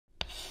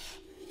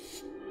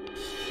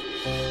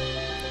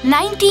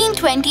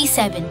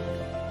1927.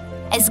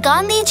 As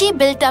Gandhiji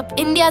built up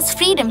India's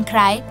freedom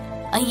cry,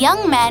 a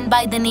young man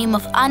by the name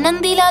of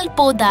Anandilal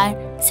Podar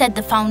set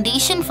the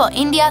foundation for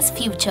India's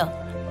future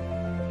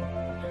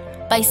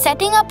by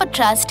setting up a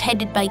trust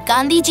headed by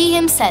Gandhiji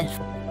himself.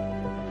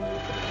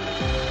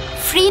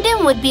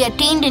 Freedom would be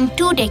attained in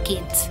 2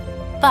 decades,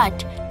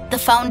 but the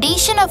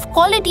foundation of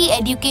quality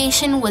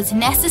education was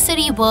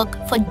necessary work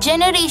for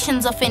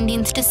generations of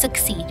Indians to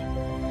succeed.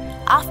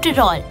 After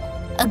all,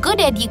 a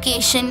good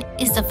education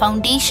is the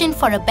foundation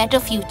for a better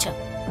future.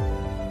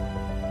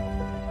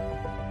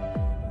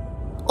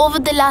 Over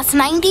the last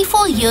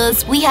 94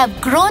 years, we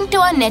have grown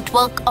to a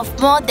network of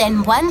more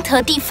than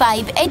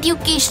 135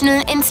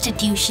 educational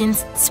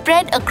institutions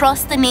spread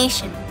across the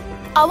nation.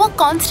 Our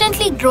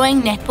constantly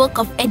growing network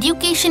of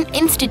education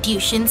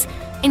institutions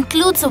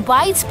includes a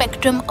wide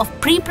spectrum of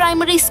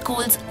pre-primary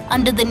schools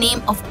under the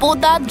name of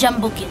Podar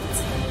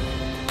Jambukins,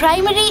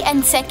 primary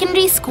and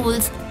secondary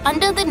schools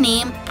under the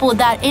name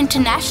Podar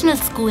International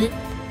School,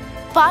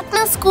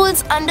 partner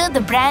schools under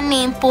the brand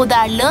name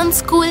Podar Learn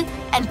School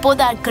and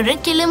Podar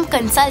Curriculum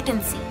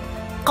Consultancy,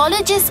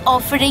 colleges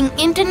offering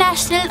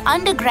international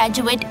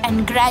undergraduate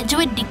and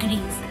graduate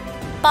degrees,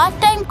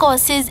 part-time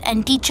courses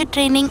and teacher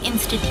training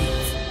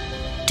institutes.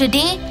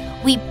 Today,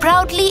 we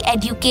proudly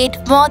educate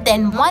more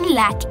than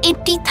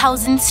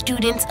 180,000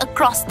 students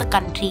across the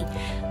country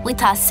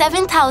with our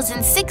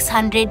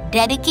 7,600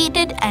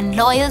 dedicated and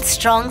loyal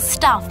strong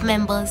staff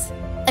members,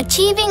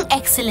 achieving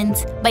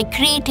excellence by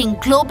creating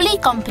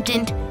globally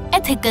competent,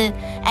 ethical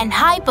and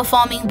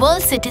high-performing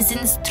world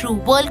citizens through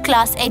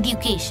world-class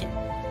education.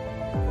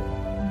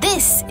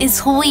 This is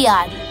who we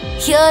are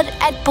here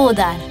at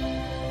Podar.